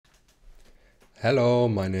Hello,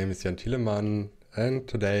 my name is Jan Thielemann, and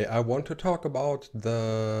today I want to talk about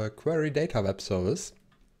the queryData web service,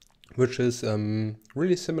 which is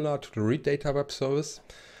really similar to the readData web service,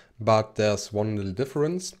 but there's one little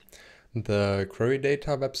difference. The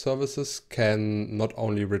queryData web services can not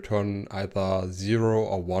only return either 0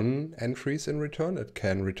 or 1 entries in return, it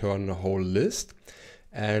can return a whole list.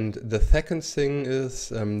 And the second thing is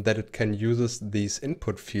that it can use these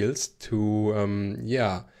input fields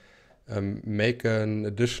to make an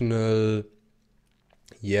additional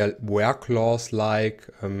where clause like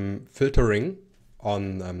filtering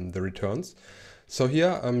on the returns. So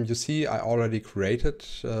here you see I already created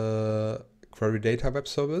queryData web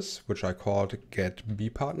service, which I called get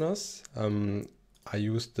bpartners. I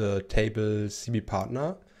used the table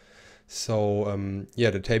cbpartner. So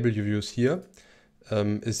the table you use here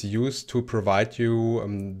is used to provide you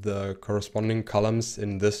the corresponding columns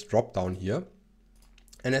in this dropdown here.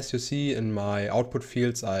 And as you see in my output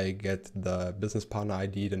fields, I get the business partner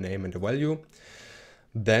ID, the name and the value.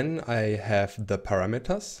 Then I have the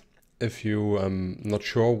parameters. If you're not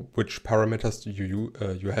sure which parameters you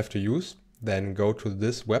have to use, then go to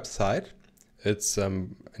this website. It's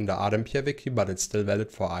in the iDempiere wiki, but it's still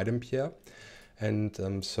valid for iDempiere.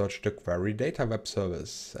 And search the queryData web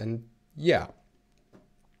service. And yeah,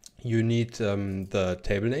 you need the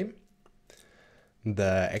table name,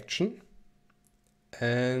 the action,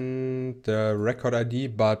 and the record ID,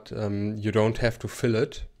 but you don't have to fill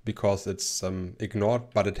it because it's ignored,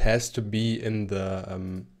 but it has to be in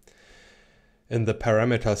the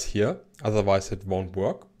parameters here, otherwise it won't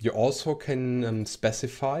work. You also can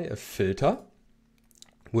specify a filter,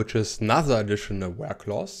 which is another additional where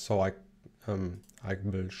clause. So I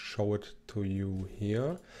will show it to you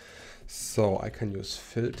here. So I can use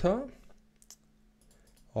filter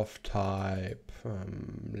of type,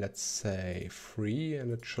 let's say free,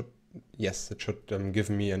 and it should give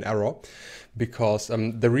me an error, because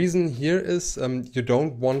the reason here is you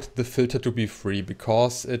don't want the filter to be free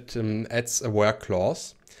because it adds a where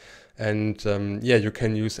clause, and you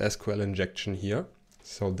can use SQL injection here.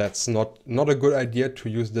 So that's not a good idea to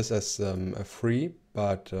use this as a free,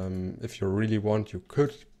 but if you really want, you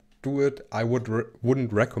could do it. I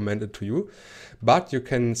wouldn't recommend it to you, but you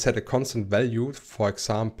can set a constant value. For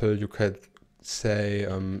example, you could say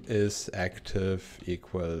is active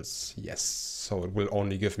equals yes, so it will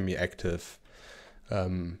only give me active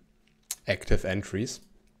entries,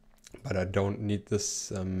 but I don't need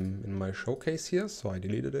this in my showcase here, so I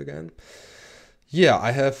delete it again. Yeah,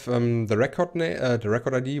 I have the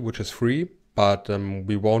record ID, which is free, but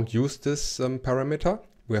we won't use this parameter.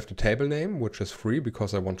 We have the table name, which is free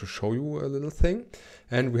because I want to show you a little thing.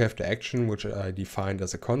 And we have the action, which I defined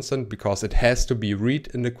as a constant because it has to be read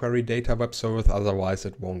in the queryData web service, otherwise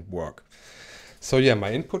it won't work. So yeah,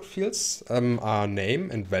 my input fields are name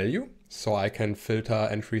and value. So I can filter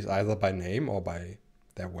entries either by name or by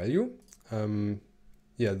their value.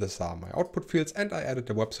 These are my output fields, and I added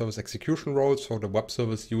the web service execution role. So the web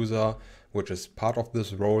service user, which is part of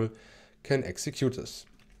this role, can execute this.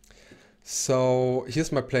 So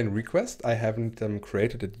here's my plain request. I haven't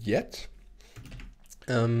created it yet.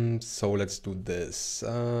 So let's do this.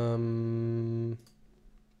 We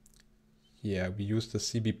use the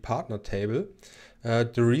CB partner table.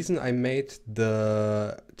 The reason I made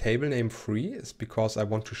the table name free is because I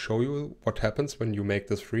want to show you what happens when you make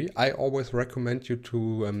this free. I always recommend you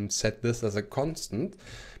to set this as a constant,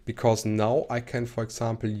 because now I can, for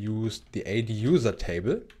example, use the AD user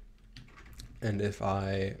table. And if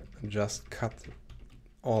I just cut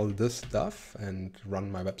all this stuff and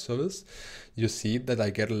run my web service, you see that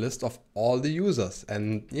I get a list of all the users.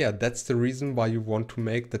 And yeah, that's the reason why you want to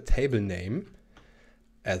make the table name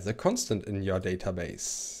as a constant in your database.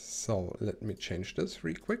 So let me change this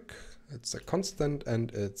real quick. It's a constant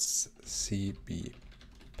and it's CB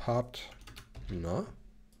partner.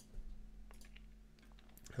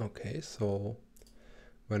 Okay, so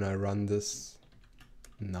when I run this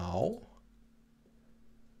now,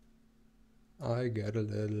 I get a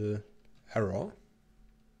little error.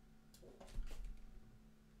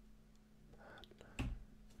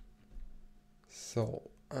 So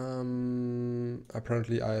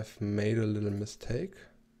apparently I've made a little mistake.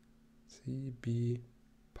 CB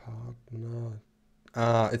partner.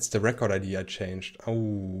 It's the record ID I changed.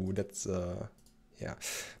 Oh, that's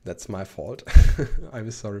that's my fault.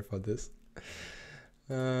 I'm sorry for this.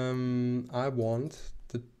 I want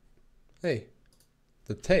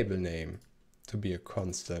the table name to be a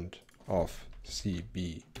constant of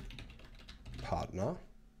CB partner.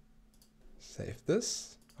 Save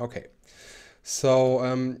this. Okay.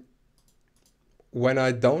 So when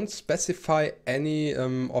I don't specify any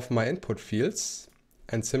of my input fields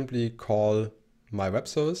and simply call my web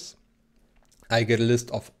service, I get a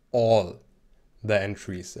list of all the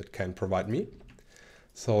entries it can provide me.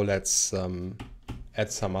 So let's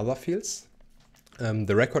add some other fields.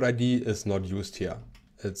 The record ID is not used here.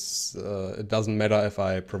 It doesn't matter if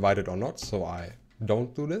I provide it or not, so I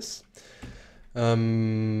don't do this.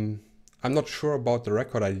 I'm not sure about the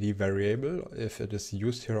record ID variable, if it is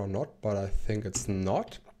used here or not, but I think it's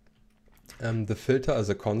not. The filter is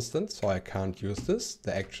a constant, so I can't use this.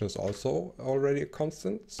 The action is also already a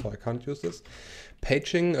constant, so I can't use this.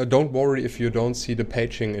 Paging, don't worry if you don't see the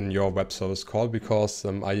paging in your web service call, because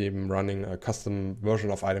I am running a custom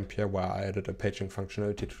version of iDempiere where I added a paging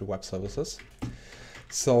functionality to the web services.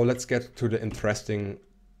 So let's get to the interesting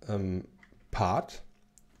part.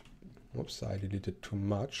 Oops, I deleted too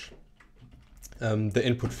much. The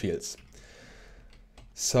input fields.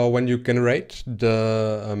 So when you generate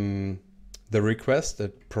the request,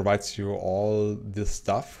 it provides you all this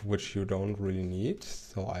stuff which you don't really need.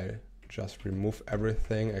 So I just remove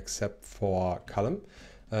everything except for column.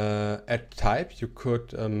 At type, you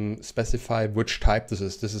could specify which type this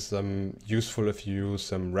is. This is useful if you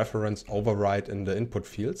use reference override in the input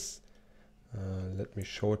fields. Let me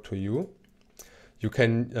show it to you. You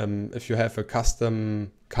can, if you have a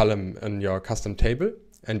custom column in your custom table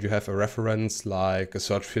and you have a reference like a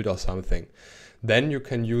search field or something, then you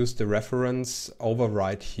can use the reference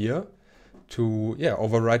override here to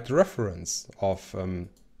override the reference of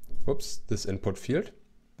this input field,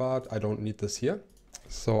 but I don't need this here.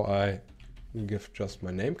 So I give just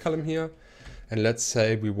my name column here, and let's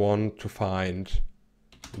say we want to find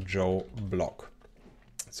Joe Blog.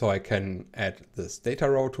 So I can add this data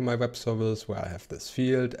row to my web service where I have this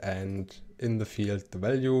field, and in the field the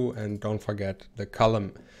value, and don't forget the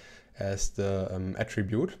column as the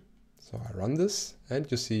attribute. So I run this and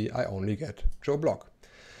you see I only get Joe Blog.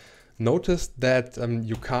 Notice that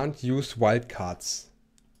you can't use wildcards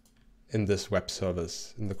in this web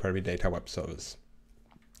service, in the queryData web service.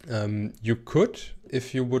 You could,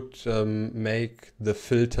 if you would make the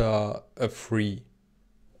filter a free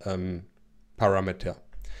parameter.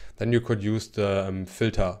 Then you could use the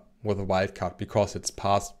filter with a wildcard because it's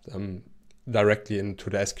passed directly into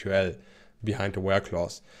the SQL behind the where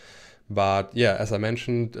clause. But yeah, as I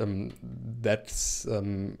mentioned, that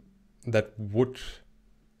would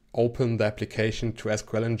open the application to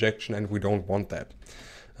SQL injection, and we don't want that.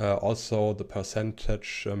 Also, the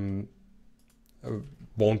percentage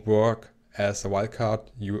won't work as a wildcard.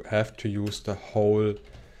 You have to use the whole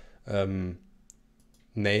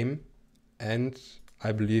name, and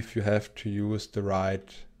I believe you have to use the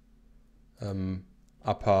right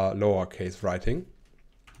upper lowercase writing,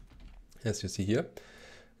 as you see here.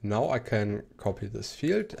 Now I can copy this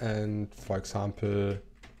field and, for example,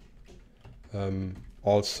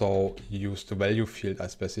 also use the value field I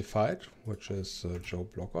specified, which is Joe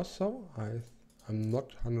Blog or so. I'm not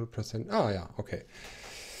 100%. Ah, yeah, okay.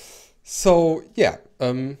 So yeah,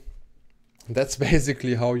 that's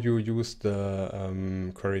basically how you use the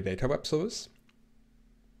queryData web service.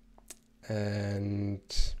 And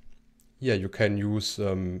yeah, you can use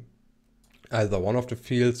either one of the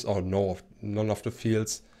fields or none of the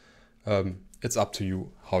fields. It's up to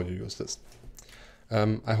you how you use this.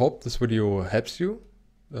 I hope this video helps you,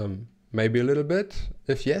 maybe a little bit.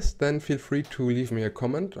 If yes, then feel free to leave me a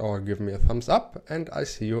comment or give me a thumbs up, and I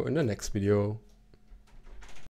see you in the next video.